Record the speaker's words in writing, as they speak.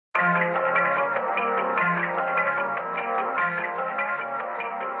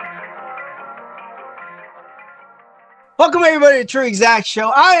Welcome, everybody, to TruExact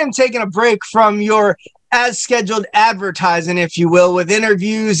Show. I am taking a break from your as-scheduled advertising, if you will, with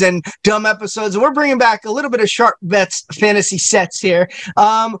interviews and dumb episodes. We're bringing back a little bit of Sharp Bets fantasy sets here.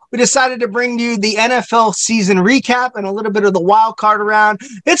 We decided to bring you the NFL season recap and a little bit of the wild card around.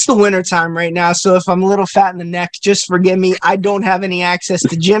 It's the winter time right now, so if I'm a little fat in the neck, just forgive me. I don't have any access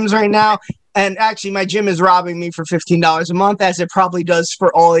to gyms right now. And actually, my gym is robbing me for $15 a month, as it probably does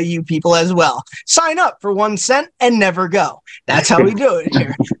for all of you people as well. Sign up for 1 cent and never go. That's how we do it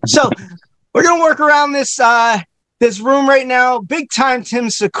here. So we're going to work around this this room right now. Big Time Tim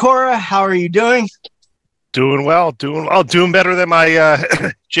Sickora, how are you doing? Doing well. Doing better than my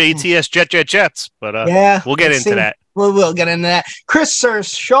JETS Jets. But yeah, we'll get into that. We'll get into that. Chris Sir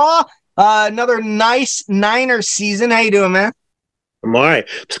Shaw, another nice Niner season. How you doing, man? I'm all right.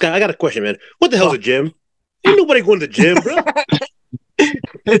 Scott, I got a question, man. What the hell's a gym? Ain't nobody going to the gym, bro.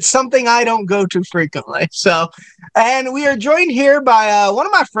 It's something I don't go to frequently. So, and we are joined here by one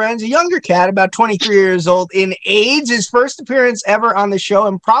of my friends, a younger cat, about 23 years old in age. His first appearance ever on the show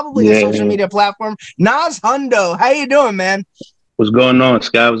and probably a social media platform. Naz Hundo, how you doing, man? What's going on,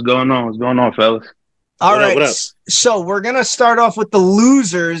 Scott? What's going on, fellas? All right, so we're going to start off with the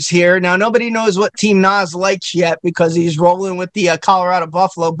losers here. Now, nobody knows what team Naz likes yet because he's rolling with the Colorado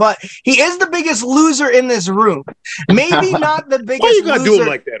Buffalo, but he is the biggest loser in this room. Maybe not the biggest Why you gotta do him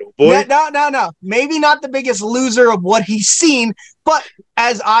like that, old boy? No. Maybe not the biggest loser of what he's seen, but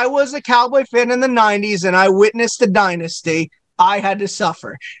as I was a Cowboy fan in the 90s and I witnessed the dynasty, I had to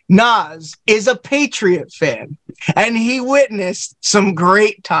suffer. Naz is a Patriot fan, and he witnessed some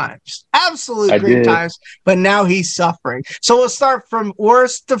great times, absolute great times, but now he's suffering. So we'll start from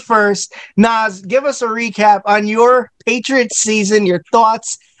worst to first. Naz, give us a recap on your Patriots season, your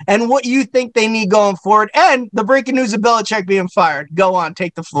thoughts, and what you think they need going forward, and the breaking news of Belichick being fired. Go on,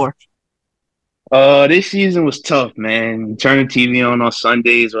 take the floor. This season was tough, man. You turn the TV on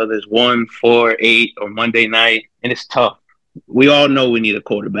Sundays, whether it's 1, 4, 8, or Monday night, and it's tough. We all know we need a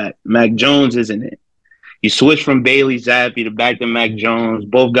quarterback. Mac Jones isn't it. You switch from Bailey Zappi to back to Mac Jones.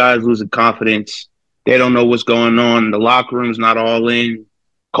 Both guys losing confidence. They don't know what's going on. The locker room's not all in.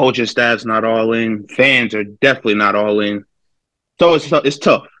 Coaching staff's not all in. Fans are definitely not all in. So it's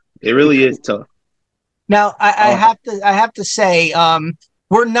tough. It really is tough. Now, I have to say,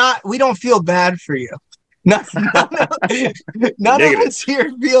 we don't feel bad for you. None of us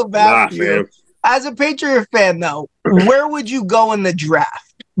here feel bad for you. As a Patriot fan, though, where would you go in the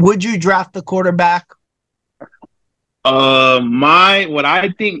draft? Would you draft the quarterback? In my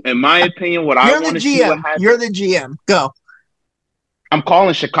opinion, what I want to see what happens. You're the GM. Go. I'm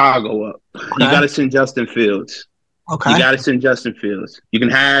calling Chicago up. Okay. You got to send Justin Fields. Okay. You got to send Justin Fields. You can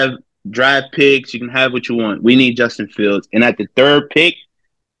have draft picks. You can have what you want. We need Justin Fields. And at the third pick,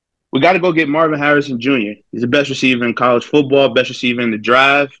 we got to go get Marvin Harrison Jr. He's the best receiver in college football, best receiver in the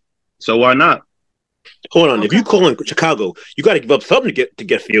drive. So why not? Hold on. Okay. If you calling Chicago, you got to give up something to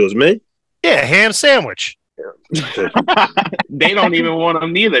get Fields, man. Yeah, ham sandwich. They don't even want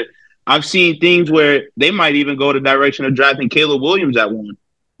him neither. I've seen things where they might even go the direction of drafting Caleb Williams at 1.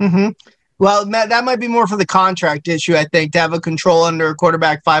 Mm-hmm. Well, that might be more for the contract issue, I think, to have a control under a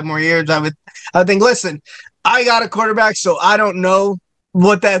quarterback 5 more years. I think, listen, I got a quarterback, so I don't know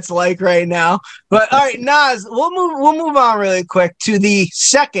what that's like right now. But all right, Naz, we'll move on really quick to the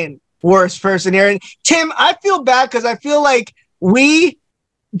second worst person here. And Tim, I feel bad because I feel like we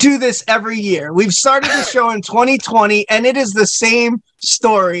do this every year. We've started the show in 2020, and it is the same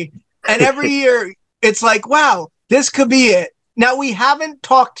story. And every year, it's like, wow, this could be it. Now, we haven't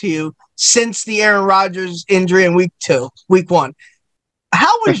talked to you since the Aaron Rodgers injury in week 1.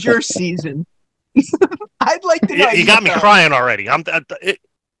 How was your season? I'd like to know. You got me crying already.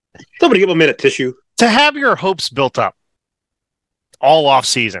 Somebody give a minute tissue. To have your hopes built up all off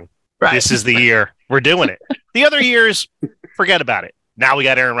season. Right. This is the year we're doing it. The other years, forget about it. Now we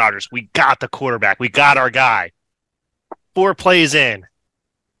got Aaron Rodgers. We got the quarterback. We got our guy. 4 plays in.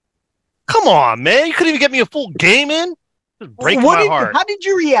 Come on, man. You couldn't even get me a full game in? Just breaking my heart. How did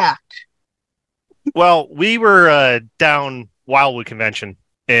you react? Well, we were down Wildwood Convention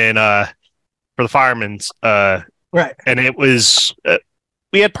for the firemen's. Right. And it was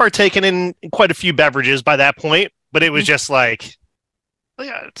we had partaken in quite a few beverages by that point, but it was just like,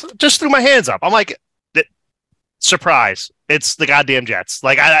 just threw my hands up. I'm like, surprise. It's the goddamn Jets.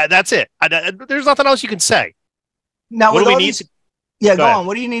 Like, that's it. There's nothing else you can say. Now, what do we need? Go on.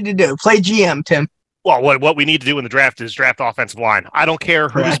 What do you need to do? Play GM, Tim. Well, what we need to do in the draft is draft offensive line. I don't care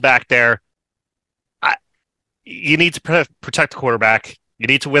who's back there. You need to protect the quarterback. You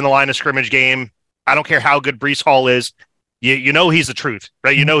need to win the line of scrimmage game. I don't care how good Breece Hall is. You know he's the truth,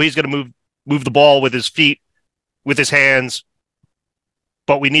 right? You know he's going to move the ball with his feet. with his hands,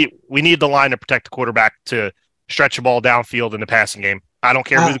 but we need the line to protect the quarterback to stretch the ball downfield in the passing game. I don't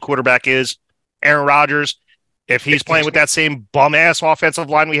care who the quarterback is. Aaron Rodgers, if he's playing with that same bum-ass offensive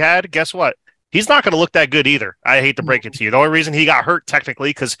line we had, guess what? He's not going to look that good either. I hate to break it to you. The only reason he got hurt technically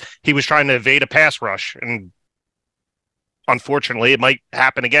because he was trying to evade a pass rush, and unfortunately, it might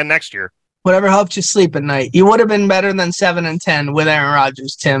happen again next year. Whatever helps you sleep at night. You would have been better than 7-10 with Aaron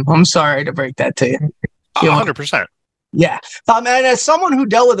Rodgers, Tim. I'm sorry to break that to you. 100%. Yeah. And as someone who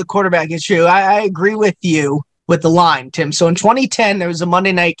dealt with a quarterback issue, I agree with you with the line, Tim. So in 2010, there was a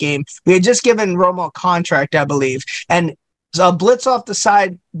Monday night game. We had just given Romo a contract, I believe, and a blitz off the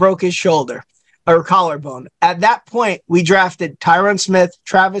side broke his shoulder or collarbone. At that point, we drafted Tyron Smith,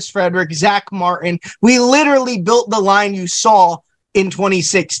 Travis Frederick, Zach Martin. We literally built the line you saw in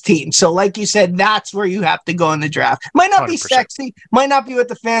 2016. So like you said, that's where you have to go in the draft. Might not be 100%. Sexy, might not be what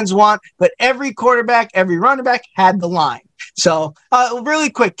the fans want, but every quarterback, every running back had the line. So really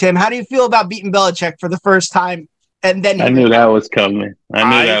quick, Tim, how do you feel about beating Belichick for the first time? And then I knew that was coming.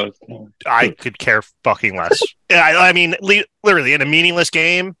 I could care fucking less. I mean, literally in a meaningless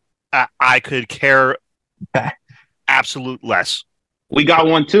game, I could care absolute less. We got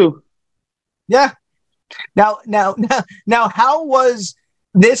one too. Yeah. Now, how was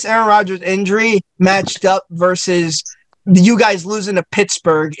this Aaron Rodgers injury matched up versus you guys losing to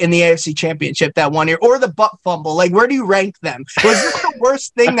Pittsburgh in the AFC Championship that one year, or the butt fumble? Like, where do you rank them? Was this the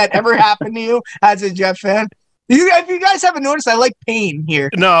worst thing that ever happened to you as a Jet fan? If you guys haven't noticed, I like pain here.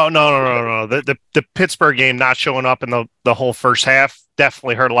 No. The Pittsburgh game not showing up in the whole first half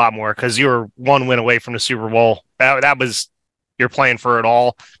definitely hurt a lot more because you were one win away from the Super Bowl. That was you're playing for it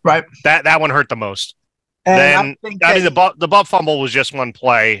all. Right. That one hurt the most. And then the butt fumble was just one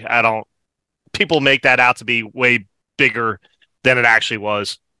play. People make that out to be way bigger than it actually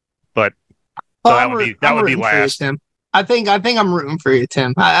was. But so that would be last. You, I think I'm rooting for you,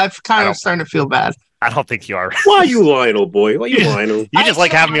 Tim. I'm kind of starting to feel bad. I don't think you are. Why are you lying, old boy? Why are you lying? You just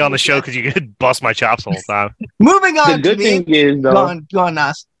like having me on the show because you could bust my chops the whole time. Moving on. The good thing is, though, go on,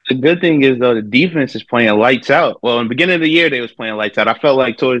 Naz. The good thing is, though, the defense is playing lights out. Well, in the beginning of the year, they was playing lights out. I felt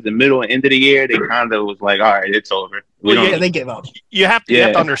like towards the middle and end of the year, they kind of was like, all right, it's over. They gave up. You have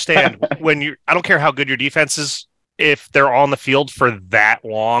to understand when I don't care how good your defense is, if they're on the field for that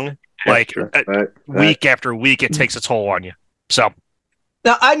long, week after week, it takes a toll on you. So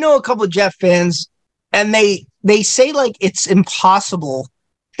now I know a couple of Jeff fans, and they say like it's impossible.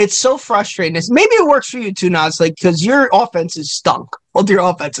 It's so frustrating. Maybe it works for you too, Naz, like because your offenses stunk. Both your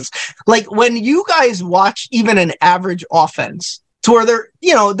offenses. Like when you guys watch even an average offense to where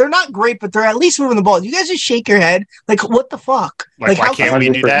they're not great, but they're at least moving the ball. You guys just shake your head like, what the fuck? Like why can't we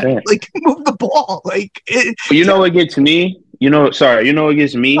do that? Like move the ball. Like you know what gets me? You know what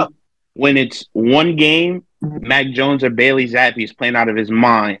gets me? When it's one game, Mac Jones or Bailey Zappi is playing out of his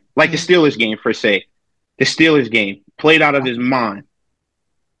mind. Like the Steelers game, per se. The Steelers game played out of his mind.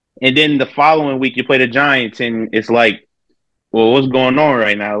 And then the following week you play the Giants and it's like, well, what's going on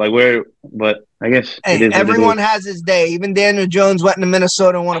right now? But I guess everyone has his day. Even Daniel Jones went into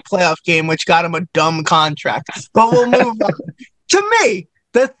Minnesota and won a playoff game, which got him a dumb contract. But we'll move on. To me,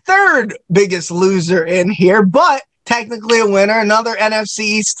 the third biggest loser in here, but technically a winner, another NFC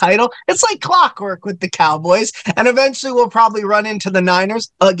East title. It's like clockwork with the Cowboys, and eventually we'll probably run into the Niners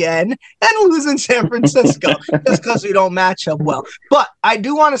again and lose in San Francisco just because we don't match up well. But I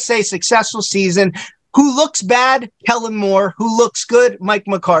do want to say successful season. Who looks bad? Kellen Moore. Who looks good? Mike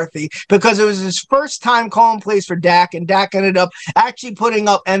McCarthy. Because it was his first time calling plays for Dak, and Dak ended up actually putting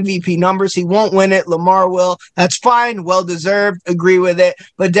up MVP numbers. He won't win it. Lamar will. That's fine. Well-deserved. Agree with it.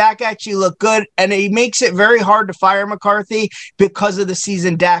 But Dak actually looked good, and he makes it very hard to fire McCarthy because of the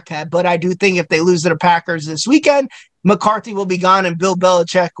season Dak had. But I do think if they lose to the Packers this weekend, McCarthy will be gone, and Bill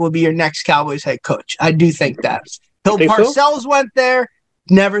Belichick will be your next Cowboys head coach. I do think that. Bill Parcells went there.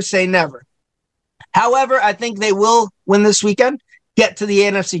 Never say never. However, I think they will win this weekend, get to the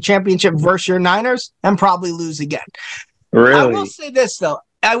NFC Championship versus your Niners, and probably lose again. Really? I will say this, though.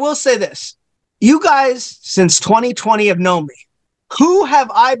 You guys, since 2020, have known me. Who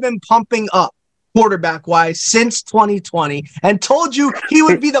have I been pumping up quarterback-wise since 2020 and told you he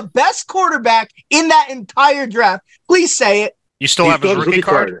would be the best quarterback in that entire draft? Please say it. You still have his rookie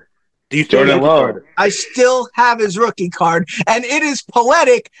card? I still have his rookie card, and it is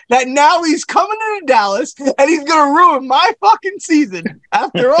poetic that now he's coming to Dallas and he's going to ruin my fucking season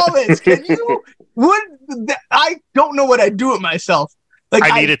after all this. I don't know what I'd do with myself. Like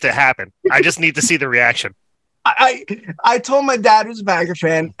I need it to happen. I just need to see the reaction. I told my dad, who's a Packer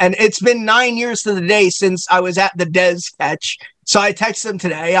fan, and it's been 9 years to the day since I was at the Dez catch. So I texted him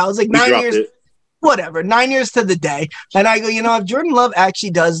today. I was like, 9 years. whatever, 9 years to the day. And I go, if Jordan Love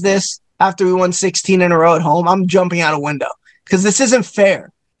actually does this after we won 16 in a row at home, I'm jumping out a window because this isn't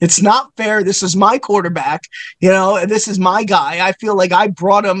fair. It's not fair. This is my quarterback, and this is my guy. I feel like I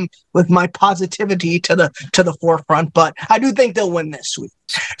brought him with my positivity to the forefront, but I do think they'll win this week.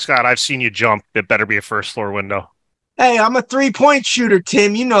 Scott, I've seen you jump. It better be a first floor window. Hey, I'm a 3-point shooter,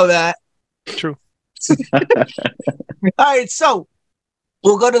 Tim. You know that. True. All right, so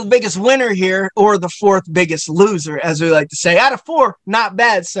we'll go to the biggest winner here, or the fourth biggest loser, as we like to say. Out of 4, not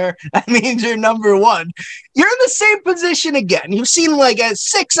bad, sir. That means you're number 1. You're in the same position again. You've seen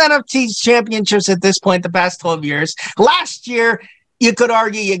 6 NFC championships at this point the past 12 years. Last year, you could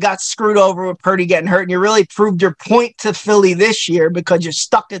argue you got screwed over with Purdy getting hurt, and you really proved your point to Philly this year because you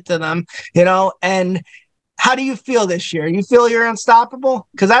stuck it to them, and how do you feel this year? You feel you're unstoppable?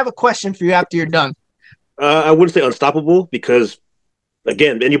 Because I have a question for you after you're done. I wouldn't say unstoppable because,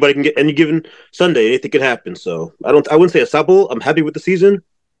 again, anybody can get any given Sunday, anything can happen. So I wouldn't say unstoppable. I'm happy with the season,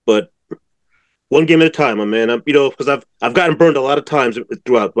 but one game at a time, my man. Because I've gotten burned a lot of times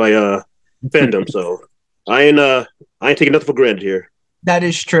throughout my fandom. So I ain't taking nothing for granted here. That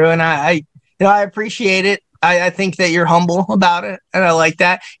is true, and I appreciate it. I think that you're humble about it, and I like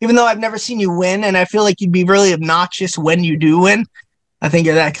that. Even though I've never seen you win, and I feel like you'd be really obnoxious when you do win. I think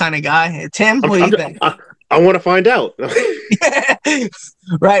you're that kind of guy. Tim, what do you think? I want to find out.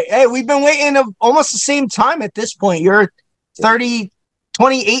 Right. Hey, we've been waiting almost the same time at this point. You're 28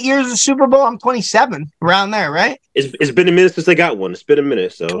 years of Super Bowl. I'm 27, around there, right? It's been a minute since they got one. It's been a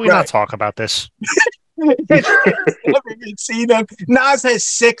minute. So can we not talk about this? See them. Naz has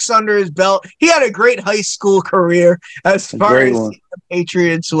 6 under his belt. He had a great high school career as far as the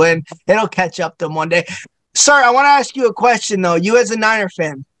Patriots win. It'll catch up to them one day. Sir, I want to ask you a question, though. You as a Niner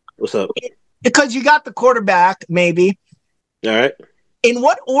fan. What's up? Because you got the quarterback, maybe. All right. In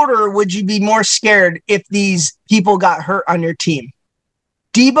what order would you be more scared if these people got hurt on your team?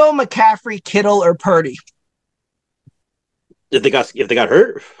 Debo, McCaffrey, Kittle, or Purdy? If they got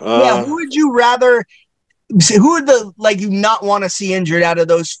hurt? Yeah, who would you rather... Who would you not want to see injured out of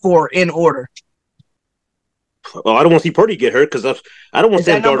those 4 in order? Oh, I don't want to see Purdy get hurt because I don't want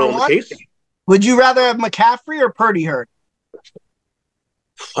Sam Darnold on the case. Would you rather have McCaffrey or Purdy hurt?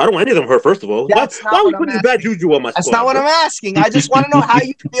 I don't want any of them hurt, first of all. Why are we putting bad juju on my squad? That's not what I'm asking. I just want to know how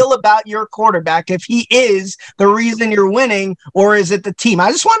you feel about your quarterback, if he is the reason you're winning, or is it the team? I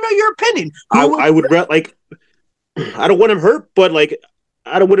just want to know your opinion. I would I don't want him hurt, but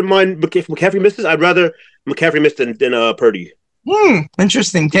I wouldn't mind if McCaffrey misses. I'd rather McCaffrey miss than Purdy.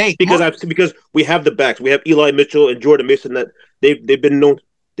 Interesting take. Because we have the backs. We have Eli Mitchell and Jordan Mason that they've been known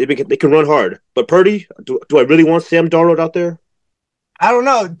they can run hard. But Purdy, do I really want Sam Darnold out there? I don't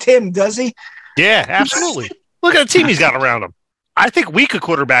know. Tim, does he? Yeah, absolutely. Look at the team he's got around him. I think we could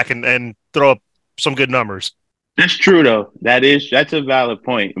quarterback and throw up some good numbers. That's true, though. That's a valid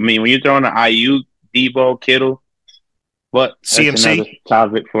point. I mean, when you're throwing an IU, Debo, Kittle, but CMC another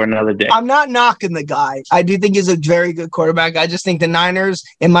topic for another day. I'm not knocking the guy. I do think he's a very good quarterback. I just think the Niners,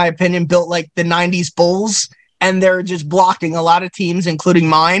 in my opinion, built like the 90s Bulls, and they're just blocking a lot of teams, including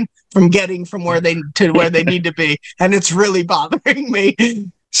mine, from getting from where they need to be, and it's really bothering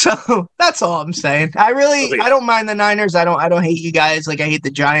me. So that's all I'm saying. I don't mind the Niners. I don't hate you guys like I hate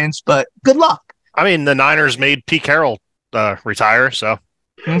the Giants, but good luck. I mean, the Niners made Pete Carroll retire, so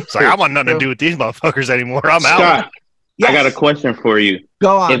it's like I want nothing to do with these motherfuckers anymore. I'm Scott, out. Yes. I got a question for you.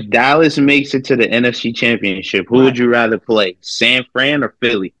 Go on. If Dallas makes it to the NFC Championship, who would you rather play, San Fran or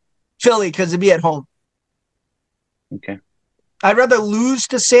Philly? Philly, because it'd be at home. Okay. I'd rather lose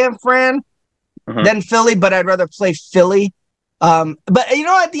to San Fran than Philly, but I'd rather play Philly. But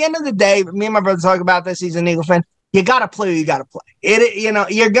at the end of the day, me and my brother talk about this. He's an Eagle fan. You got to play who you got to play.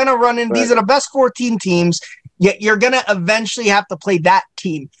 You're going to run in. Right. These are the best 14 teams. You're going to eventually have to play that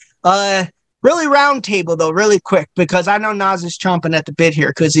team. Really round table, though, really quick, because I know Naz is chomping at the bit here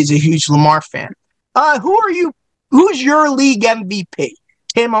because he's a huge Lamar fan. Who's your league MVP?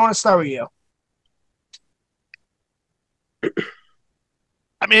 Tim, I want to start with you.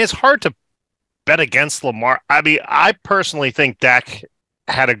 I mean, it's hard to bet against Lamar. I mean, I personally think Dak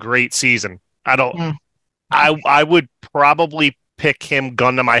had a great season. I would probably pick him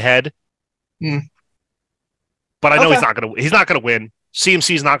gun to my head. But I know he's not gonna win.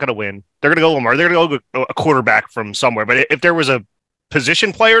 CMC's not gonna win. They're gonna go Lamar. They're gonna go a quarterback from somewhere. But if there was a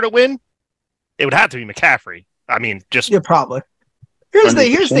position player to win, it would have to be McCaffrey. I mean, probably. Here's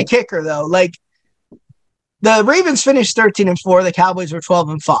the kicker though. Like, the Ravens finished 13-4. The Cowboys were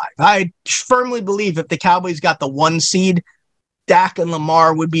 12-5. I firmly believe if the Cowboys got the 1 seed, Dak and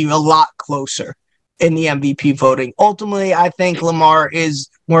Lamar would be a lot closer. in the MVP voting. Ultimately, I think Lamar is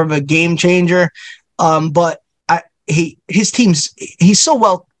more of a game changer. But his team's, he's so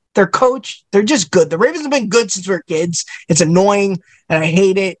well, they're coached, they're just good. The Ravens have been good since we were kids. It's annoying and I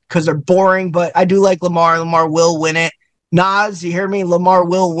hate it because they're boring, but I do like Lamar. Lamar will win it. Naz, you hear me? Lamar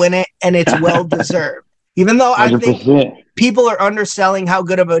will win it, and it's well deserved. Even though I 100%. Think people are underselling how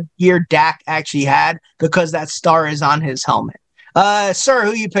good of a year Dak actually had because that star is on his helmet. Sir,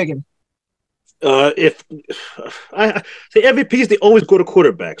 who are you picking? If I say MVPs, they always go to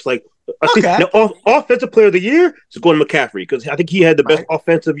quarterbacks. Like I think offensive player of the year is going to McCaffrey because I think he had the best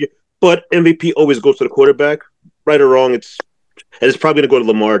offensive year. But MVP always goes to the quarterback, right or wrong. It's probably going to go to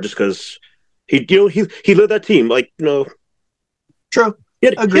Lamar just because he led that team. Like true. He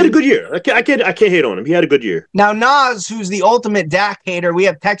had a good year. I can't hate on him. He had a good year. Now, Naz, who's the ultimate Dak hater, we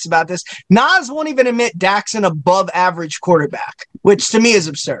have texts about this. Naz won't even admit Dak's an above-average quarterback, which to me is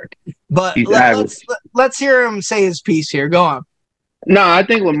absurd. But let's hear him say his piece here. Go on. No, I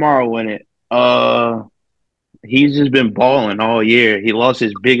think Lamar will win it. He's just been balling all year. He lost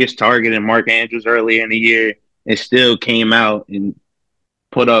his biggest target in Mark Andrews earlier in the year and still came out and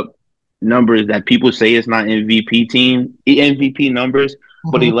put up numbers that people say it's not MVP numbers.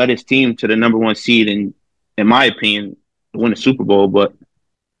 But he led his team to the number 1 seed and, in my opinion, win the Super Bowl. But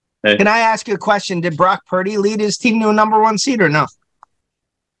can I ask you a question? Did Brock Purdy lead his team to a number 1 seed or no?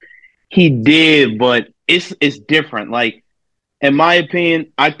 He did, but it's different. Like, in my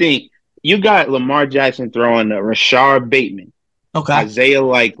opinion, I think you got Lamar Jackson throwing to Rashard Bateman, Isaiah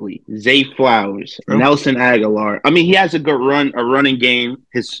Likely, Zay Flowers, Nelson Aguilar. I mean, he has a good running game.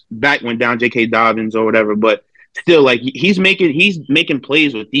 His back went down, J.K. Dobbins or whatever, but still, like he's making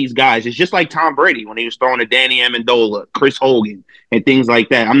plays with these guys. It's just like Tom Brady when he was throwing to Danny Amendola, Chris Hogan, and things like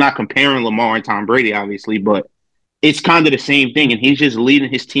that. I'm not comparing Lamar and Tom Brady, obviously, but it's kind of the same thing. And he's just leading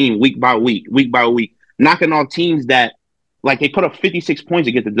his team week by week, knocking off teams that, like, they put up 56 points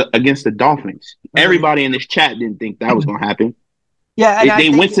against the Dolphins. Everybody in this chat didn't think that was going to happen. Yeah, and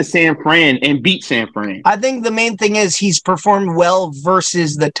they went to San Fran and beat San Fran. I think the main thing is he's performed well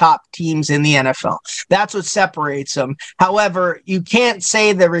versus the top teams in the NFL. That's what separates them. However, you can't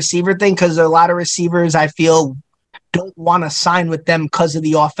say the receiver thing because a lot of receivers, I feel, don't want to sign with them because of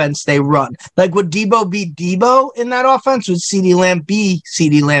the offense they run. Like, would Debo be Debo in that offense? Would CeeDee Lamb be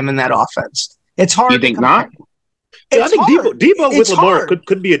CeeDee Lamb in that offense? It's hard. You think not? Yeah, I think Debo with Lamar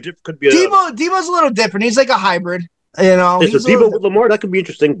could be a Debo's a little different. He's like a hybrid. Debo with Lamar, that could be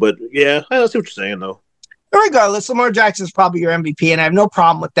interesting, but yeah, I see what you're saying, though. Regardless, Lamar Jackson's probably your MVP, and I have no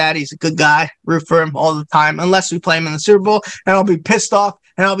problem with that. He's a good guy. Root for him all the time, unless we play him in the Super Bowl, and I'll be pissed off,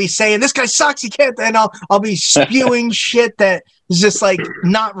 and I'll be saying, this guy sucks, he can't, and I'll be spewing shit that is just, like,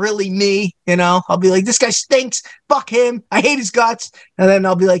 not really me, I'll be like, this guy stinks, fuck him, I hate his guts, and then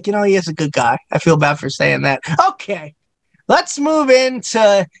I'll be like, he is a good guy. I feel bad for saying that. Okay, let's move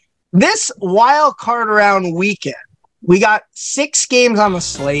into this wild card round weekend. We got 6 games on the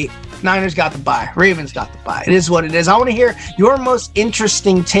slate. Niners got the bye. Ravens got the bye. It is what it is. I want to hear your most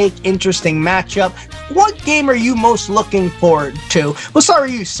interesting take, interesting matchup. What game are you most looking forward to? We'll start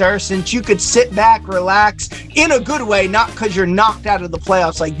with you, sir, since you could sit back, relax, in a good way, not because you're knocked out of the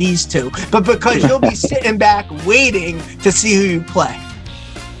playoffs like these two, but because you'll be sitting back waiting to see who you play.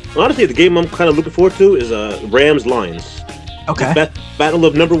 Honestly, the game I'm kind of looking forward to is Rams-Lions. Okay. Battle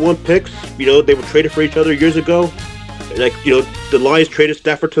of number 1 picks. They were traded for each other years ago. Like, the Lions traded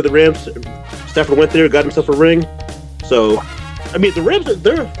Stafford to the Rams. Stafford went there, got himself a ring. So, I mean, the Rams,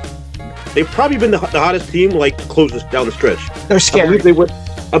 they've probably been the hottest team, like, to close this down the stretch. They're scary.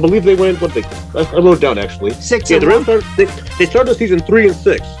 I believe they went, I wrote it down, actually. 6 the Rams they started the season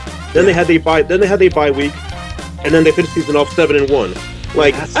 3-6. Then they had their bye week, and then they finished the season off 7-1.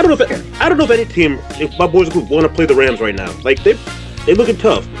 Like, I don't know if any team, if my boys want to play the Rams right now. Like, they're looking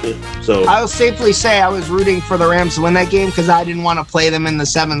tough. So I'll safely say I was rooting for the Rams to win that game because I didn't want to play them in the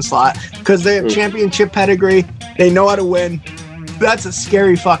 7 slot because they have championship pedigree. They know how to win. That's a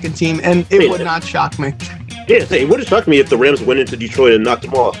scary fucking team, and it would not shock me. Yeah, it wouldn't shock me if the Rams went into Detroit and knocked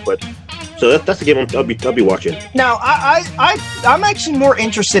them off. But so that's the game I'll be watching. Now I'm actually more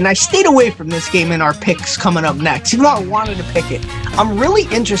interested, and I stayed away from this game in our picks coming up next, even though I wanted to pick it. I'm really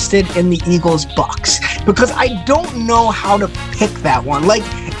interested in the Eagles-Bucks because I don't know how to pick that one. Like,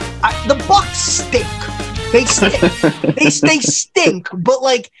 the Bucks stink. They stink. they stink. But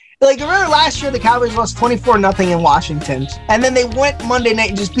like remember last year the Cowboys lost 24-0 in Washington, and then they went Monday night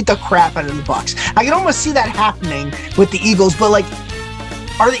and just beat the crap out of the Bucks. I can almost see that happening with the Eagles, but like,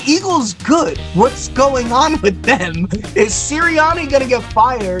 are the Eagles good? What's going on with them? Is Sirianni going to get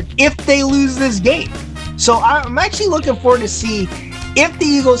fired if they lose this game? So I'm actually looking forward to see if the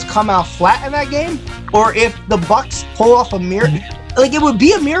Eagles come out flat in that game, or if the Bucks pull off a miracle, like it would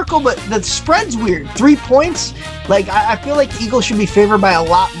be a miracle, but the spread's weird. 3 points. Like I feel like the Eagles should be favored by a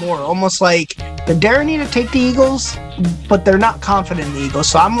lot more. Almost like they're daring you to take the Eagles, but they're not confident in the Eagles.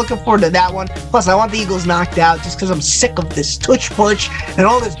 So I'm looking forward to that one. Plus, I want the Eagles knocked out just because I'm sick of this tush push and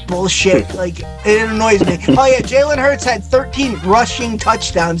all this bullshit. Like it annoys me. Oh yeah, Jalen Hurts had 13 rushing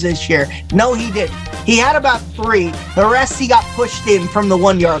touchdowns this year. No, he didn't. He had about 3. The rest he got pushed in from the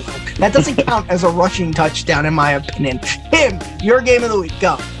 1 yard line. That doesn't count as a rushing touchdown, in my opinion. Tim, your game of the week,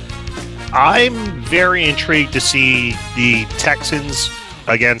 go. I'm very intrigued to see the Texans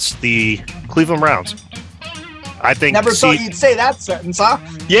against the Cleveland Browns. I think never thought you'd say that sentence, huh?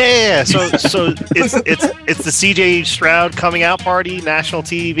 Yeah. So it's the CJ Stroud coming out party, national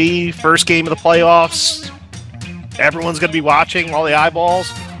TV, first game of the playoffs. Everyone's going to be watching, all the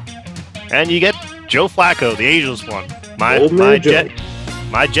eyeballs, and you get Joe Flacco, the Angels one.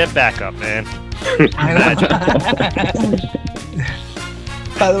 My jet backup, man.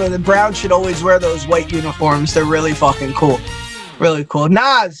 By the way, the Browns should always wear those white uniforms. They're really fucking cool. Really cool.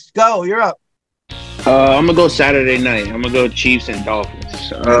 Naz, go. You're up. I'm going to go Saturday night. I'm going to go Chiefs and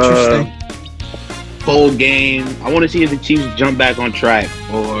Dolphins. Interesting. Full game. I want to see if the Chiefs jump back on track,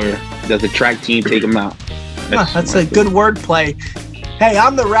 or does the track team take them out? That's a good wordplay. Hey,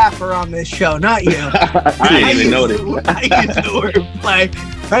 I'm the rapper on this show, not you. I didn't even notice. I use the wordplay.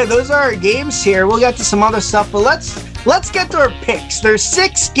 All right, those are our games here. We'll get to some other stuff, but let's get to our picks. There's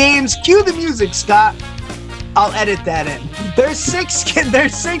 6 games. Cue the music, Scott. I'll edit that in. There's 6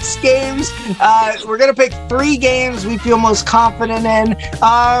 games. We're gonna pick 3 games we feel most confident in.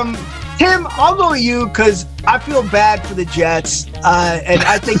 Tim, I'll go with you because I feel bad for the Jets, and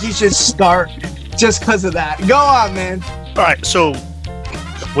I think you should start just because of that. Go on, man. All right, so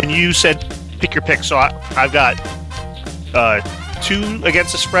when you said pick your pick, so I've got 2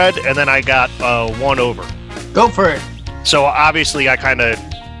 against the spread, and then I got 1 over. Go for it. So obviously, I kind of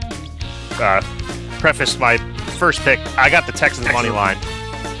prefaced my first pick. I got the Texans money line.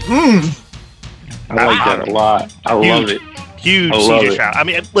 I like that a lot. I love it. Huge CJ Stroud. I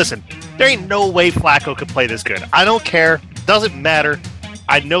mean, listen, there ain't no way Flacco could play this good. I don't care. Doesn't matter.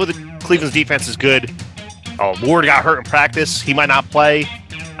 I know that Cleveland's defense is good. Ward got hurt in practice. He might not play.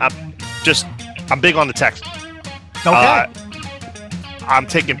 I'm big on the Texans. Okay. I'm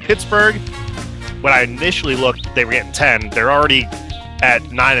taking Pittsburgh. When I initially looked, they were getting 10. They're already at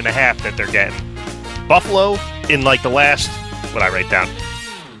 9.5 that they're getting. Buffalo, in like the last, what I write down,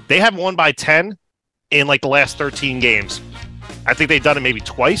 they haven't won by 10 in like the last 13 games. I think they've done it maybe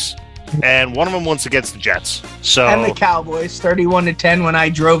twice, and one of them once against the Jets. So and the Cowboys, 31-10 when I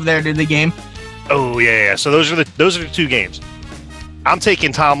drove there to the game. Oh yeah. So those are the 2 games. I'm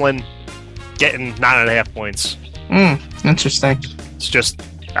taking Tomlin, getting 9.5 points. Interesting. It's just,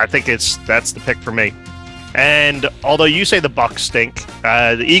 I think that's the pick for me. And although you say the Bucks stink,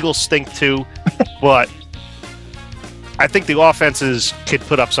 the Eagles stink too, but I think the offenses could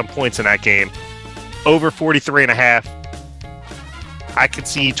put up some points in that game. Over 43.5. I could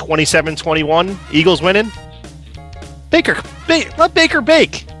see 27-21 Eagles winning. Let Baker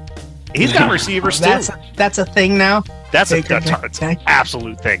bake. He's got receivers too. That's a thing now. That's an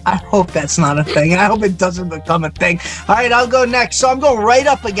absolute thing. I hope that's not a thing. I hope it doesn't become a thing. All right, I'll go next. So I'm going right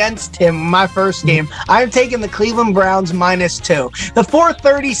up against him. My first game. I'm taking the Cleveland Browns -2. The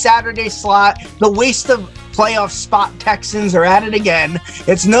 4:30 Saturday slot. The waste of playoff spot Texans are at it again.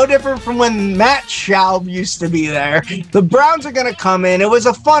 It's no different from when Matt Schaub used to be there. The Browns are going to come in. It was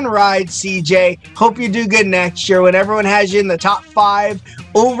a fun ride, CJ. Hope you do good next year when everyone has you in the top 5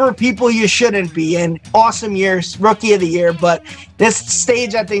 over people you shouldn't be in. Awesome year, rookie of the year, but this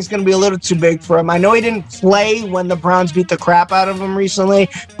stage I think is going to be a little too big for him. I know he didn't play when the Browns beat the crap out of him recently,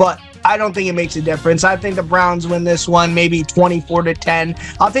 but I don't think it makes a difference. I think the Browns win this one, maybe 24-10.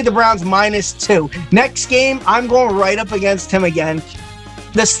 I'll take the Browns -2. Next game, I'm going right up against him again.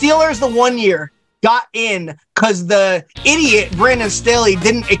 The Steelers, the 1 year, got in because the idiot Brandon Staley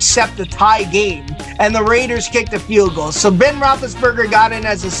didn't accept the tie game, and the Raiders kicked a field goal. So Ben Roethlisberger got in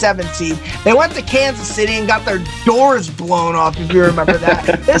as a 7th seed. They went to Kansas City and got their doors blown off, if you remember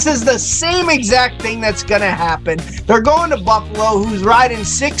that. This is the same exact thing that's going to happen. They're going to Buffalo, who's riding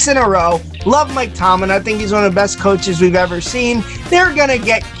 6 in a row. Love Mike Tomlin. I think he's one of the best coaches we've ever seen. They're going to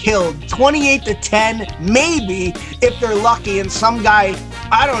get killed 28-10, maybe, if they're lucky, and some guy,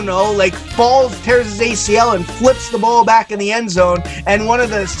 I don't know, like falls, tears his ACL, and flips the ball back in the end zone, and one of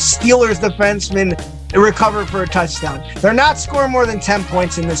the Steelers defensemen recover for a touchdown. They're not scoring more than 10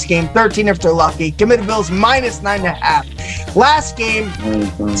 points in this game, 13 if they're lucky. Give me the Bills -9.5. Last game,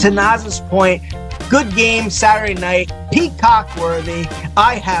 to Naz's point, Good game Saturday night. Peacock worthy.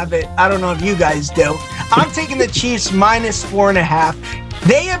 I have it. I don't know if you guys do. I'm taking the Chiefs -4.5.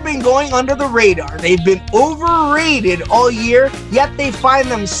 They have been going under the radar. They've been overrated all year, yet they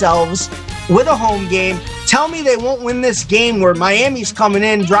find themselves with a home game. Tell me they won't win this game where Miami's coming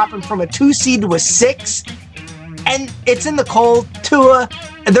in, dropping from a 2 seed to a 6, and it's in the cold. Tua,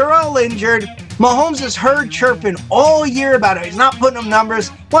 they're all injured. Mahomes has heard chirping all year about it. He's not putting up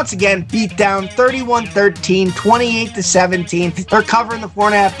numbers. Once again, beat down 31-13, 28-17. They're covering the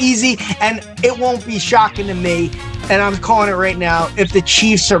 4.5 easy, and it won't be shocking to me, and I'm calling it right now, if the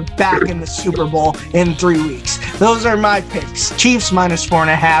Chiefs are back in the Super Bowl in 3 weeks. Those are my picks. Chiefs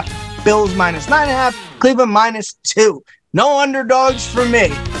 -4.5, Bills -9.5, Cleveland -2. No underdogs for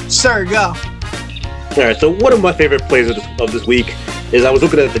me. Sir, go. All right, so one of my favorite plays of this week is I was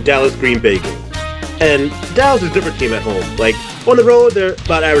looking at the Dallas-Green Bay game. And Dallas is a different team at home. Like, on the road, they're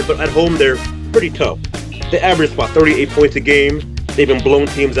about average, but at home, they're pretty tough. They average about 38 points a game. They've been blowing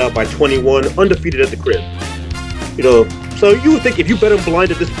teams out by 21, undefeated at the crib. You know, so you would think if you bet them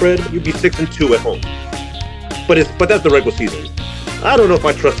blind at this spread, you'd be 6-2 at home. But that's the regular season. I don't know if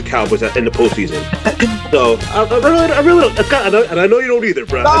I trust the Cowboys in the postseason. So I really don't. And I know you don't either,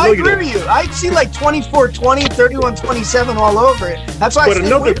 bro. No, I agree with you. I see like 24-20, 31-27 all over it. That's why.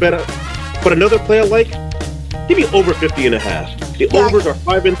 But another play I like, give me over 50.5. The overs are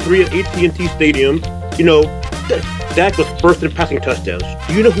 5-3 at AT&T Stadium. You know, Dak was first in passing touchdowns.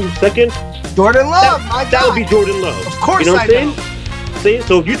 Do you know who's second? Jordan Love. That would be Jordan Love. Of course, you know what I'm saying?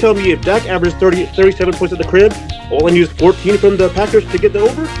 So if you tell me if Dak averages 37 points at the crib, all I need is 14 from the Packers to get the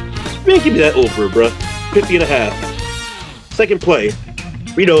over, man, give me that over, bro. 50.5. Second play,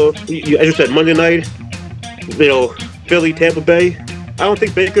 you know, as you said, Monday night, you know, Philly, Tampa Bay. I don't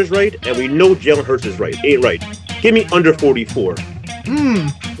think Baker's right, and we know Jalen Hurts is right. Ain't right. Give me under 44.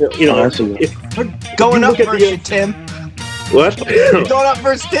 You know, going up versus Tim. What? Going up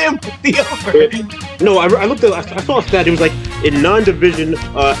versus Tim with the over. No, I looked at. I saw a stat. It was like in non-division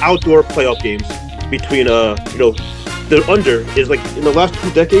outdoor playoff games between you know, the under is like in the last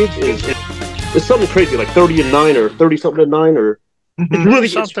 2 decades it's something crazy, like 30-9 or 30-something-9 or it's really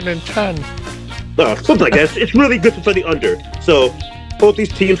something in 10. Something like that. It's really good to play the under. So both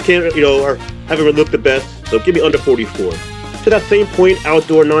these teams haven't really looked the best. So give me under 44. To that same point,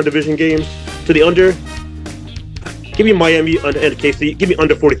 outdoor non-division games to the under. Give me Miami and KC. Give me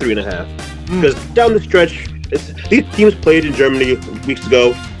under 43.5. Because down the stretch, these teams played in Germany weeks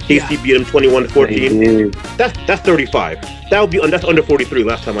ago. KC beat them 21-14. That's 35. That's under 43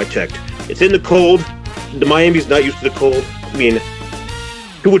 last time I checked. It's in the cold. The Miami's not used to the cold. I mean,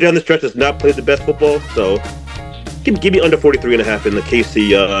 people down the stretch has not played the best football. So give me under 43.5 in the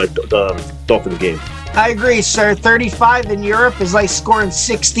KC Dolphins game. I agree, sir. 35 in Europe is like scoring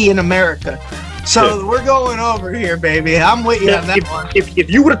 60 in America. So we're going over here, baby. I'm with you on that one. If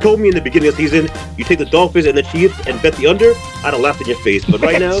you would have told me in the beginning of the season you take the Dolphins and the Chiefs and bet the under, I'd have laughed in your face. But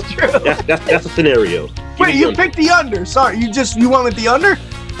right now, that's a scenario. Wait, you picked the under? Sorry, you went with the under?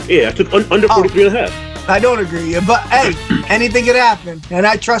 Yeah, I took under 43.5. I don't agree, but hey, anything could happen, and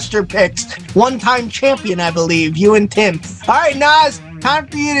I trust your picks. One-time champion, I believe, you and Tim. All right, Naz, time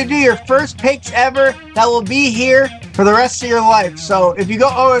for you to do your first picks ever that will be here for the rest of your life. So if you go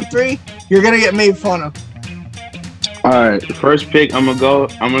 0-3, you're gonna get made fun of. All right, the first pick, I'm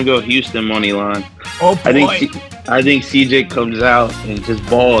gonna go Houston money line. Oh boy! I think CJ comes out and just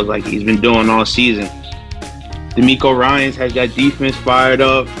balls like he's been doing all season. D'Amico Ryans has that defense fired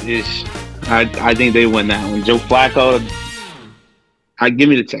up. I think they win that one. Joe Flacco, give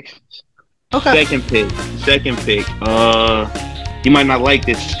me the Texans. Okay. Second pick. You might not like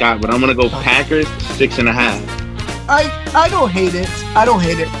this, Scott, but I'm gonna go Packers 6.5. I don't hate it.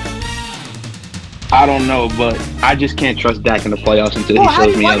 I don't know, but I just can't trust Dak in the playoffs until he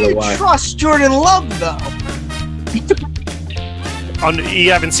shows me otherwise. Why do you trust Jordan Love though?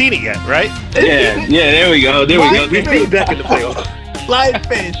 You haven't seen it yet, right? Yeah. There we go. We've seen Dak in the playoffs. Live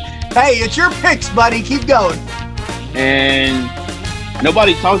faith. Hey, it's your picks, buddy. Keep going. And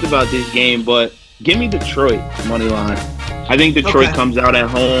nobody talked about this game, but give me Detroit money line. I think Detroit comes out at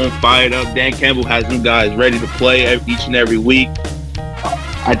home, fired up. Dan Campbell has them guys ready to play each and every week.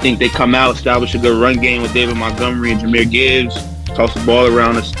 I think they come out, establish a good run game with David Montgomery and Jahmyr Gibbs. Toss the ball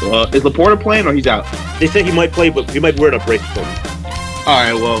around. Is Laporta playing or he's out? They say he might play, but he might wear a brace for him. All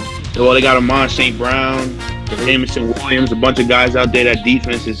right, well, they got Amon St. Brown, Jameson Williams, a bunch of guys out there. That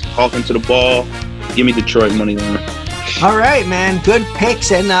defense is hawking to the ball. Give me Detroit money line. All right, man. Good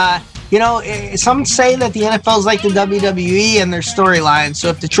picks. And, some say that the NFL is like the WWE and their storyline. So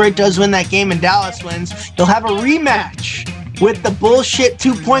if Detroit does win that game and Dallas wins, they'll have a rematch with the bullshit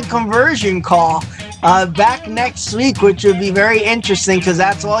 2-point conversion call. back next week, which will be very interesting because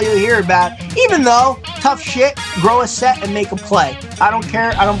that's all you'll hear about. Even though, tough shit, grow a set and make a play. I don't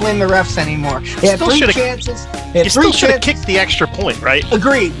care. I don't blame the refs anymore. They had three chances. You still should have kicked the extra point, right?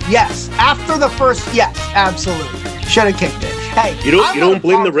 Agreed. Yes. After the first, yes, absolutely. Should have kicked it. Hey, you don't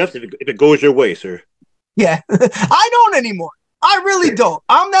blame the refs if it goes your way, sir. Yeah, I don't anymore. I really don't.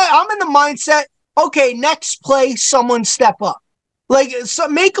 I'm in the mindset. Okay, next play, someone step up. So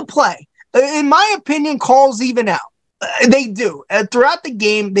make a play. In my opinion, calls even out. They do. Throughout the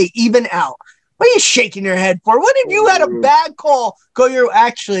game, they even out. What are you shaking your head for? What if you had a bad call?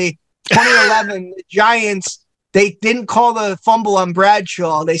 Actually, 2011, the Giants, they didn't call the fumble on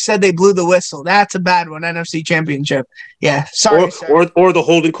Bradshaw. They said they blew the whistle. That's a bad one, NFC Championship. Yeah, sorry. Or the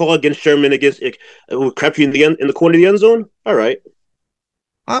holding call against Sherman against Crabtree in the corner of the end zone. All right.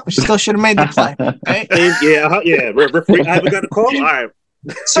 Well, we still should have made the play, right? Yeah. Referee, I haven't got a call. All right.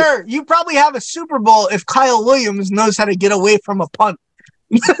 Sir, you probably have a Super Bowl if Kyle Williams knows how to get away from a punt.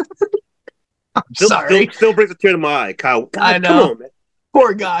 I'm sorry. Still brings a tear to my eye, Kyle. I know. Come on, man.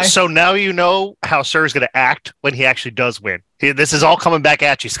 Poor guy. So now you know how Sir is going to act when he actually does win. This is all coming back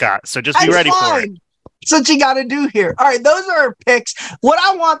at you, Scott. So just be ready for it. That's what you got to do here. All right, those are our picks. What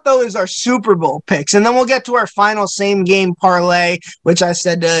I want, though, is our Super Bowl picks. And then we'll get to our final same-game parlay, which I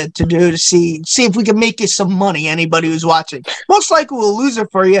said to do to see if we can make you some money, anybody who's watching. Most likely we'll lose it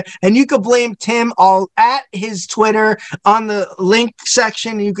for you. And you could blame Tim at his Twitter on the link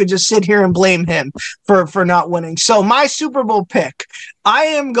section. You could just sit here and blame him for not winning. So my Super Bowl pick,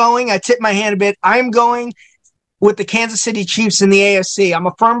 I tip my hand a bit, I'm going with the Kansas City Chiefs in the AFC. I'm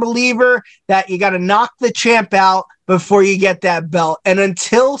a firm believer that you got to knock the champ out before you get that belt. And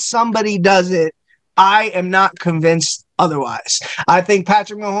until somebody does it, I am not convinced otherwise. I think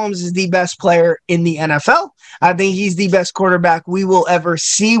Patrick Mahomes is the best player in the NFL. I think he's the best quarterback we will ever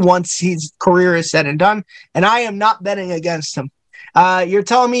see once his career is said and done. And I am not betting against him. You're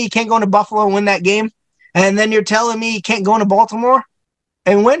telling me he can't go into Buffalo and win that game? And then you're telling me he can't go into Baltimore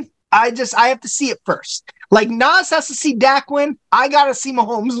and win? I have to see it first. Like Naz has to see Dak win. I got to see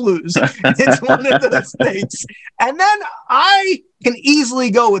Mahomes lose. It's one of those things. And then I can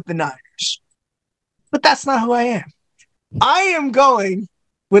easily go with the Niners. But that's not who I am. I am going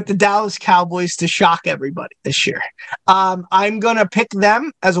with the Dallas Cowboys to shock everybody this year. I'm going to pick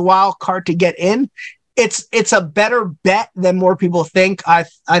them as a wild card to get in. It's a better bet than more people think. I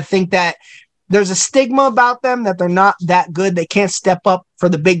think that there's a stigma about them that they're not that good. They can't step up for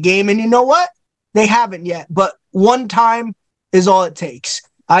the big game. And you know what? They haven't yet, but one time is all it takes.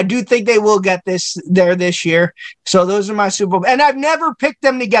 I do think they will get there this year. So those are my Super Bowl. And I've never picked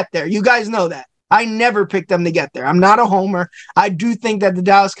them to get there. You guys know that. I never picked them to get there. I'm not a homer. I do think that the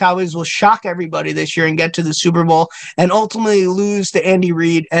Dallas Cowboys will shock everybody this year and get to the Super Bowl and ultimately lose to Andy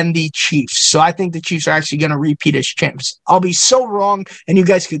Reid and the Chiefs. So I think the Chiefs are actually going to repeat as champs. I'll be so wrong, and you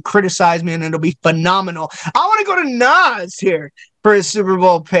guys could criticize me, and it'll be phenomenal. I want to go to Naz here for his Super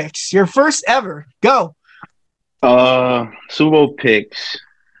Bowl picks. Your first ever. Go. Super Bowl picks.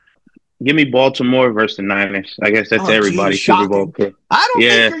 Give me Baltimore versus the Niners. I guess that's everybody's Super Bowl pick. I don't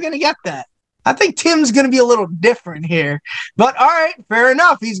think you're going to get that. I think Tim's going to be a little different here. But all right, fair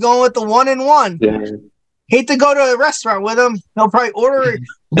enough. He's going with the 1-1. Yeah. Hate to go to a restaurant with him. He'll probably order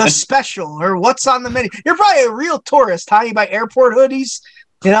the special or what's on the menu. You're probably a real tourist, huh? You buy airport hoodies?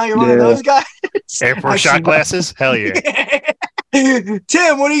 You know, you're one of those guys. Airport shot glasses? Hell yeah.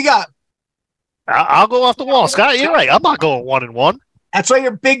 Tim, what do you got? I'll go off the wall. Scott, you're right. I'm not going 1-1. That's why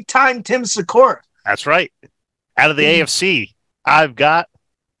you're Big Time Tim Sickora. That's right. Out of the AFC, I've got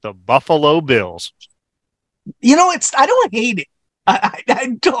the Buffalo Bills. You know, I don't hate it. I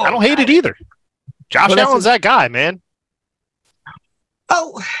don't hate it either. Josh Allen's that guy, man.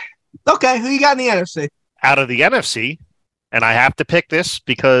 Oh, okay. Who you got in the NFC? Out of the NFC, and I have to pick this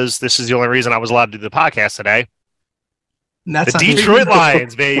because this is the only reason I was allowed to do the podcast today. The Detroit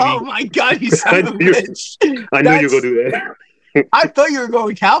Lions, baby. Oh, my God. You son of a bitch. I knew you were going to do that. I thought you were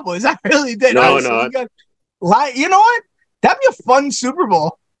going Cowboys. I really did. No. You know what? That'd be a fun Super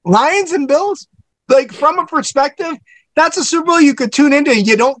Bowl. Lions and Bills, like from a perspective, that's a Super Bowl you could tune into and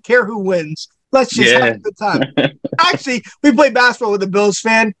you don't care who wins. Let's just have a good time. Actually, we played basketball with a Bills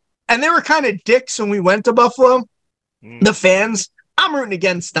fan, and they were kind of dicks when we went to Buffalo. The fans, I'm rooting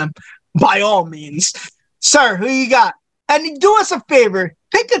against them by all means. Sir, who you got? And do us a favor.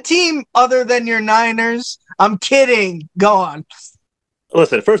 Pick a team other than your Niners. I'm kidding. Go on.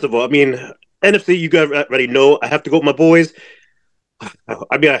 Listen, first of all, I mean, NFC, you guys already know. I have to go with my boys.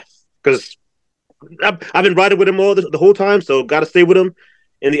 I mean, because I've been riding with them the whole time, so got to stay with them.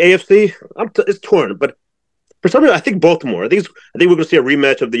 In the AFC, it's torn, but for some reason, I think Baltimore. I think we're going to see a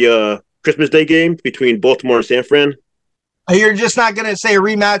rematch of the Christmas Day game between Baltimore and San Fran. You're just not going to say a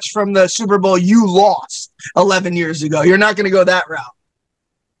rematch from the Super Bowl you lost 11 years ago. You're not going to go that route.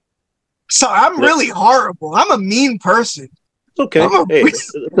 So I'm really horrible. I'm a mean person. Okay. Hey,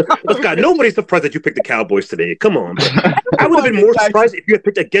 look, God, nobody's surprised that you picked the Cowboys today. Come on. I would have been more surprised if you had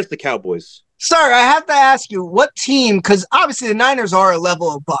picked against the Cowboys. Sir, I have to ask you, what team, because obviously the Niners are a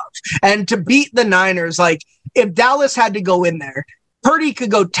level above, and to beat the Niners, like, if Dallas had to go in there, Purdy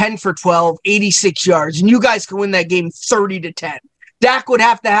could go 10 for 12, 86 yards, and you guys could win that game 30-10. Dak would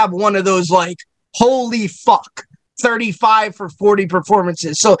have to have one of those, like, holy fuck, 35 for 40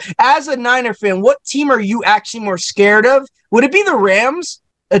 performances. So as a Niner fan, what team are you actually more scared of? Would it be the Rams?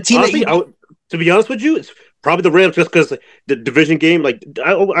 A team Honestly, to be honest with you, it's probably the Rams just because the division game, like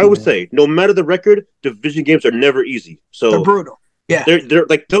I would say, no matter the record, division games are never easy. So they're brutal. Yeah. They're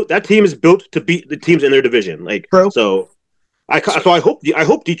like that team is built to beat the teams in their division. Like so I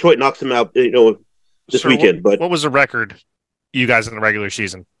hope Detroit knocks them out, this weekend. But what was the record you guys in the regular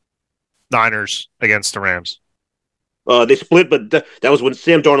season? Niners against the Rams. They split, but that was when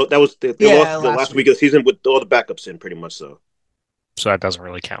Sam Darnold. They lost the last week of the season with all the backups in, pretty much. So that doesn't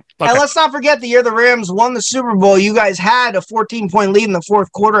really count. Okay. And let's not forget the year the Rams won the Super Bowl. You guys had a 14-point lead in the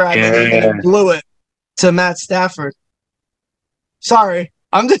fourth quarter. I believe, and blew it to Matt Stafford. Sorry,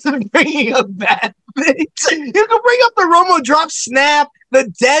 I'm just bringing up bad things. You can bring up the Romo drop snap,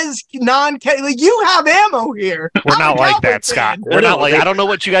 the Dez like you have ammo here. We're not like that, Scott. We're not like. I don't know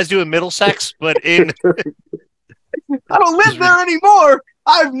what you guys do in Middlesex, but in. I don't live there anymore.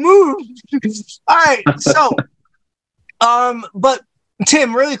 I've moved. All right, so, but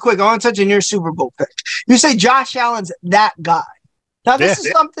Tim, really quick, I want to touch on your Super Bowl pick. You say Josh Allen's that guy. Now, this is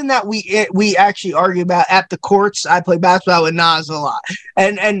something that we actually argue about at the courts. I play basketball with Naz a lot,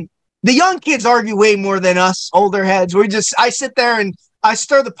 and the young kids argue way more than us older heads. I sit there and I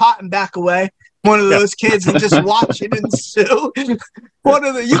stir the pot and back away. One of those kids and just watch it ensue. You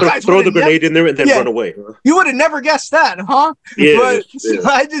guys throw the grenade in there and then run away. Huh? You would have never guessed that, huh? Yeah, So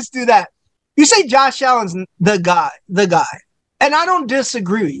I just do that. You say Josh Allen's the guy, and I don't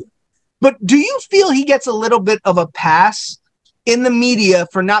disagree with you. But do you feel he gets a little bit of a pass in the media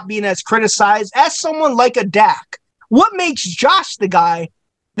for not being as criticized as someone like a Dak? What makes Josh the guy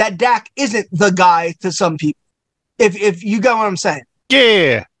that Dak isn't the guy to some people? If you got what I'm saying?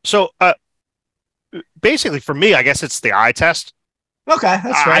 Yeah. So. Basically, for me, I guess it's the eye test. Okay,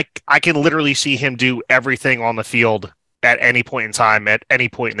 that's right. I can literally see him do everything on the field at any point in time, at any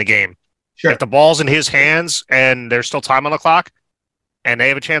point in the game. Sure. If the ball's in his hands and there's still time on the clock and they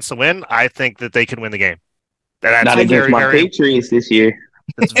have a chance to win, I think that they can win the game. That's not against my Patriots this year.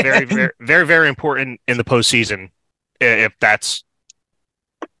 It's very, very, very, very important in the postseason if that's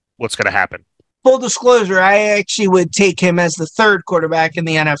what's going to happen. Full disclosure, I actually would take him as the third quarterback in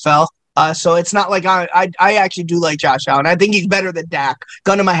the NFL. So it's not like I actually do like Josh Allen. I think he's better than Dak.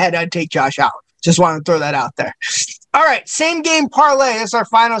 Gun to my head, I'd take Josh Allen. Just want to throw that out there. All right, same game parlay. That's our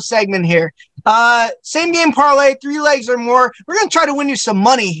final segment here. Same game parlay, 3 legs or more. We're going to try to win you some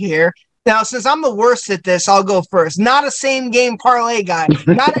money here. Now, since I'm the worst at this, I'll go first. Not a same game parlay guy.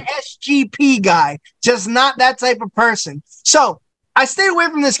 Not an SGP guy. Just not that type of person. So I stayed away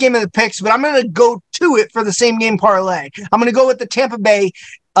from this game of the picks, but I'm going to go to it for the same game parlay. I'm going to go with the Tampa Bay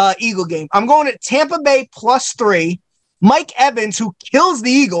Eagle game. I'm going at Tampa Bay +3. Mike Evans, who kills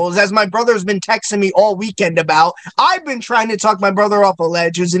the Eagles, as my brother's been texting me all weekend about. I've been trying to talk my brother off a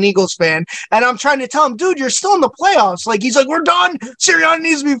ledge, who's an Eagles fan, and I'm trying to tell him, dude, you're still in the playoffs. Like, he's like, we're done. Sirianni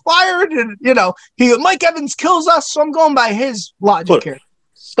needs to be fired. And, Mike Evans kills us, so I'm going by his logic here.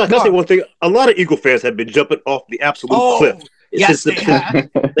 Scott, can I say one thing? A lot of Eagle fans have been jumping off the absolute cliff. Yes, they have.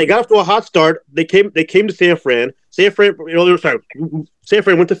 They got off to a hot start. They came to San Fran. San Fran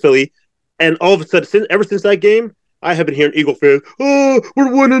went to Philly, and all of a sudden, ever since that game, I have been hearing Eagle fans, "Oh,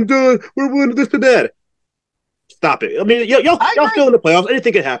 we're one and done. We're winning this and that." Stop it. I mean, y'all still in the playoffs.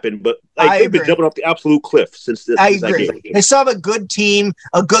 Anything can happen, but they've been jumping off the absolute cliff since I agree. That game. They still have a good team,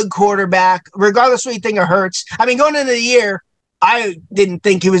 a good quarterback. Regardless of what you think of Hurts, I mean, going into the year, I didn't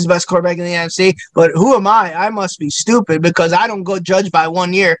think he was the best quarterback in the NFC, but who am I? I must be stupid because I don't go judge by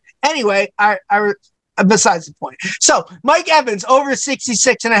 1 year. Anyway, besides the point. So, Mike Evans, over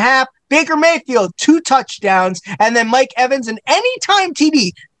 66.5. Baker Mayfield, 2 touchdowns. And then Mike Evans, an anytime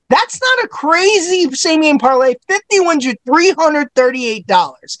TD. That's not a crazy same-game parlay. 50 wins you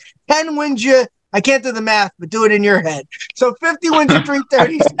 $338. 10 wins you, I can't do the math, but do it in your head. So, 50 wins you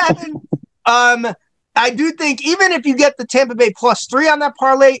 $337. I do think even if you get the Tampa Bay +3 on that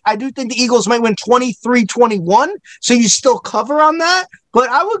parlay, I do think the Eagles might win 23-21, so you still cover on that. But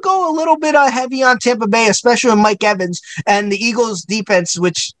I would go a little bit heavy on Tampa Bay, especially with Mike Evans and the Eagles defense,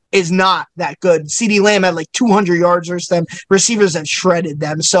 which is not that good. CeeDee Lamb had like 200 yards versus them. Receivers have shredded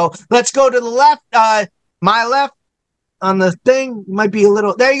them. So let's go to the left. My left on the thing might be a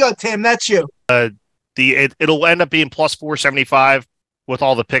little. There you go, Tim. That's you. It'll end up being plus 475 with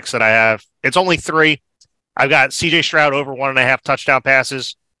all the picks that I have. It's only 3. I've got CJ Stroud over 1.5 touchdown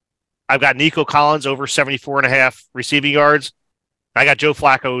passes. I've got Nico Collins over 74.5 receiving yards. I got Joe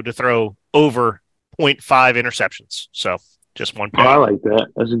Flacco to throw over 0.5 interceptions. So just one pick. Oh, I like that.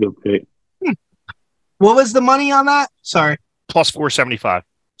 That's a good pick. What was the money on that? Sorry. Plus 475.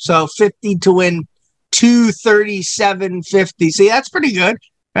 So 50 to win 237.50. See, that's pretty good,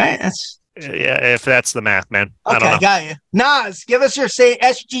 right? That's yeah, if that's the math, man. Okay, I don't know. Got you. Naz, give us your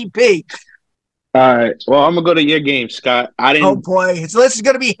SGP. All right. Well, I'm gonna go to your game, Scott. Oh boy, so this is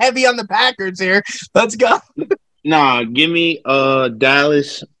gonna be heavy on the Packers here. Let's go. Nah, give me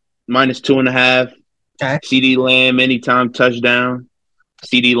Dallas minus 2.5. Okay. CeeDee Lamb anytime touchdown.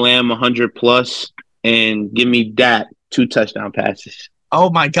 CeeDee Lamb 100 plus, and give me Dak 2 touchdown passes. Oh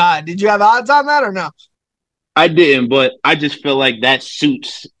my God, did you have odds on that or no? I didn't, but I just feel like that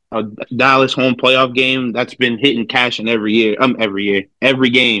suits a Dallas home playoff game that's been hitting cash in every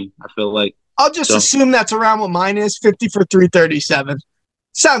game. I feel like. I'll just assume that's around what mine is, 50 for 337.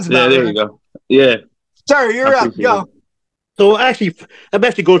 Sounds about right. There you go. Yeah. Sorry, you're up. Go. So I'm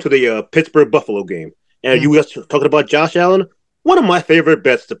actually going to the Pittsburgh Buffalo game, and you guys talking about Josh Allen. One of my favorite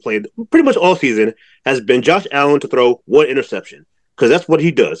bets to play pretty much all season has been Josh Allen to throw 1 interception, because that's what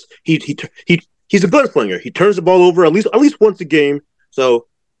he does. He's a gunslinger. He turns the ball over at least once a game. So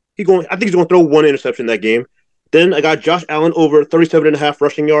I think he's going to throw 1 interception that game. Then I got Josh Allen over 37.5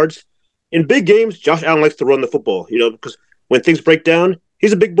 rushing yards. In big games, Josh Allen likes to run the football, because when things break down,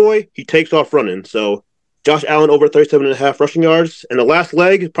 he's a big boy. He takes off running. So Josh Allen over 37.5 rushing yards. And the last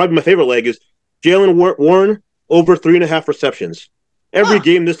leg, probably my favorite leg, is Jalen Warren over 3.5 receptions. Every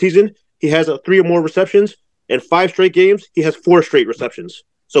game this season, he has 3 or more receptions. And 5 straight games, he has 4 straight receptions.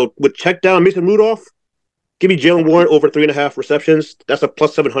 So with check down Mason Rudolph, give me Jalen Warren over 3.5 receptions. That's a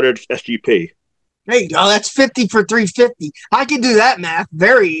plus 700 SGP. There you go. That's 50 for 350. I can do that math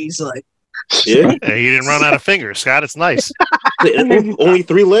very easily. Yeah. Hey, you didn't run out of fingers, Scott. It's nice. Only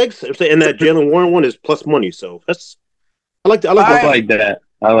 3 legs, and that Jalen Warren one is plus money. So I like that.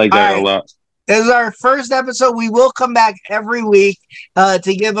 I like that a lot. This is our first episode. We will come back every week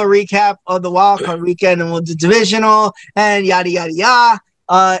to give a recap of the wildcard weekend, and we'll do divisional and yada yada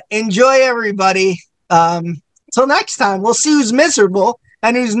yada. Enjoy, everybody. Till next time, we'll see who's miserable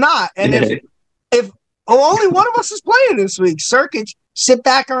and who's not. And if only one of us is playing this week, Circuit, sit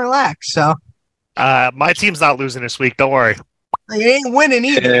back and relax. So, my team's not losing this week. Don't worry. You ain't winning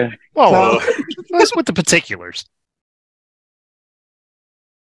either. Yeah. Well, that's with the particulars.